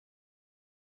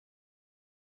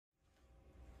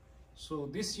So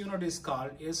this unit is called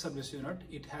air service unit.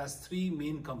 It has three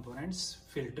main components: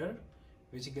 filter,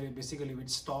 which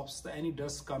stops any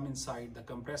dust come inside the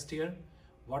compressed air;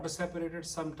 water separator,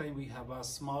 sometimes we have a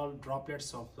small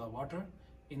droplets of the water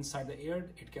inside the air,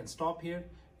 it can stop here.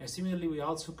 And similarly, we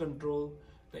also control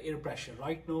the air pressure.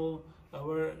 Right now,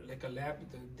 our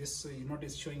this unit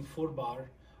is showing 4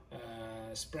 bar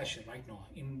pressure right now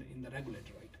in the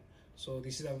regulator, right? So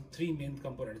this is our three main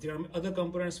components. There are other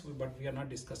components, but we are not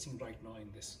discussing right now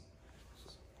in this.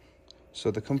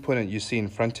 So the component you see in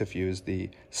front of you is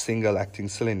the single acting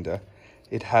cylinder.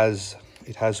 It has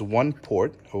one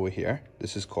port over here.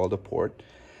 This is called a port,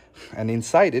 and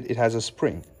inside it has a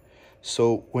spring.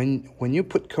 So when you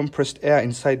put compressed air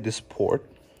inside this port,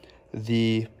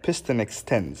 the piston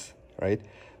extends, right?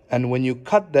 And when you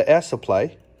cut the air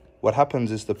supply, what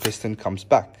happens is the piston comes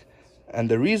back. And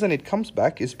the reason it comes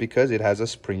back is because it has a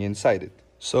spring inside it.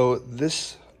 So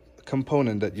this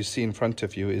component that you see in front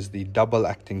of you is the double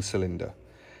acting cylinder.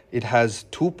 It has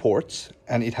 2 ports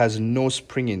and it has no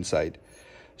spring inside.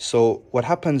 So what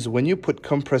happens when you put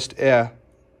compressed air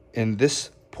in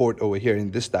this port over here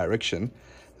in this direction,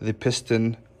 the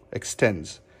piston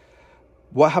extends.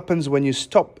 What happens when you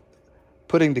stop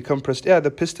putting the compressed air? The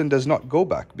piston does not go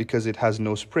back because it has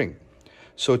no spring.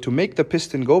 So to make the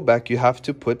piston go back, you have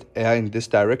to put air in this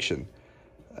direction,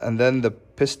 and then the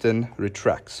piston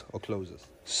retracts or closes.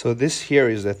 So this here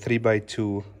is a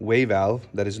 3x2 way valve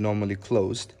that is normally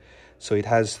closed. So it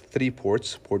has 3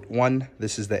 ports. Port 1,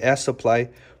 this is the air supply.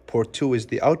 Port 2 is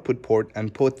the output port,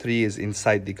 and port 3 is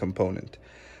inside the component.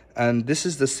 And this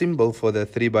is the symbol for the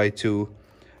 3x2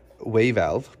 way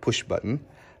valve push button.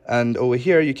 And over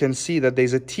here, you can see that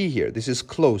there's a T here. This is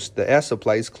closed. The air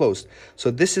supply is closed.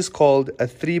 So this is called a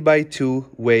 3x2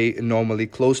 way normally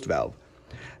closed valve.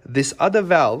 This other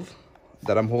valve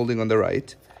that I'm holding on the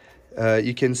right,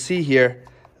 you can see here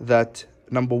that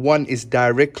number 1 is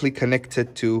directly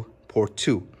connected to port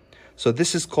 2. So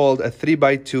this is called a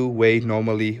 3x2 way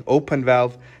normally open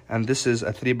valve, and this is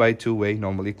a 3x2 way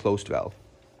normally closed valve.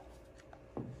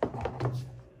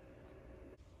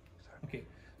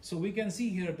 So we can see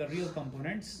here the real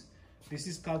components. This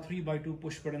is called 3x2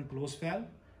 push button close valve.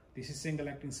 This is single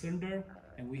acting cylinder,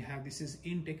 and we have this is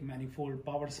intake manifold,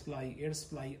 power supply, air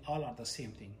supply, all are the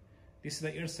same thing. This is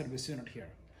the air service unit here.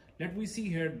 Let me see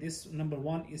here, this number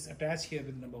 1 is attached here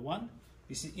with number 1.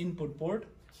 This is input port.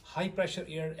 High pressure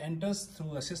air enters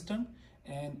through the system,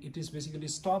 and it is basically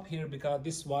stop here because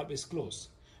this valve is closed.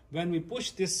 When we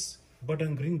push this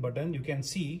button, green button, you can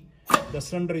see the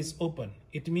cylinder is open.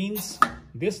 It means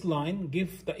this line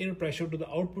gives the air pressure to the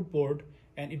output port,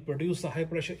 and it produces the high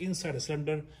pressure inside the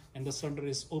cylinder, and the cylinder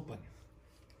is open.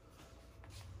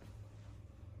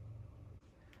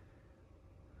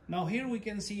 Now here we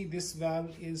can see this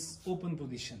valve is open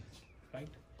position, right?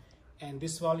 And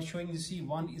this valve is showing, you see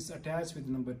 1 is attached with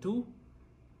number 2.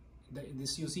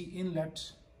 This you see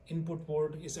inlet input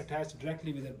port is attached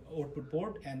directly with the output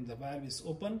port, and the valve is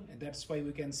open, and that's why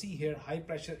we can see here high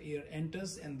pressure air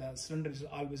enters and the cylinder will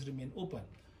always remain open.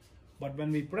 But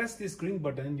when we press this green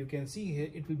button, you can see here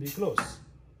it will be closed.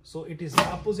 So it is the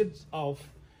opposite of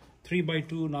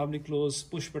 3x2 normally closed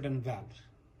push button valve.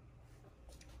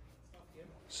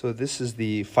 So this is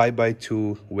the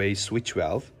 5x2 way switch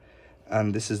valve,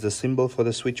 and this is the symbol for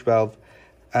the switch valve.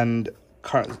 And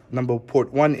number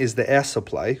port 1 is the air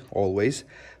supply always.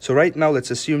 So right now let's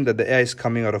assume that the air is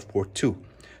coming out of port 2.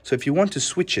 So if you want to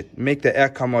switch it, make the air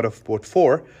come out of port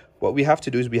 4, what we have to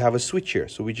do is we have a switch here.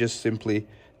 So we just simply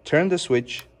turn the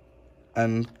switch,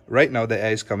 and right now the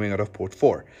air is coming out of port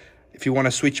 4. If you want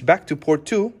to switch back to port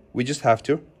 2, we just have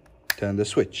to turn the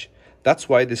switch. That's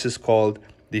why this is called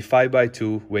the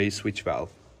 5x2 way switch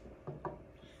valve.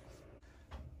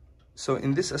 So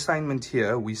in this assignment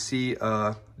here, we see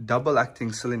a double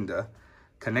acting cylinder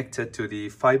connected to the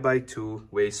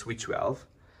 5x2 way switch valve.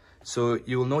 So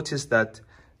you will notice that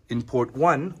in port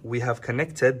 1, we have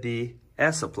connected the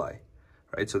air supply,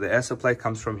 right? So the air supply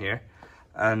comes from here,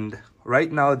 and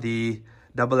right now the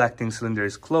double acting cylinder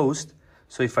is closed.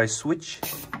 So if I switch,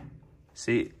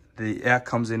 see, the air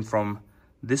comes in from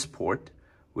this port,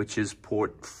 which is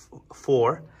port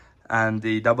 4, and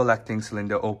the double acting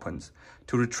cylinder opens.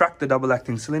 To retract the double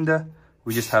acting cylinder,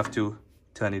 we just have to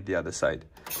turn it the other side.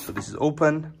 So this is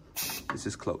open, this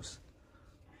is closed.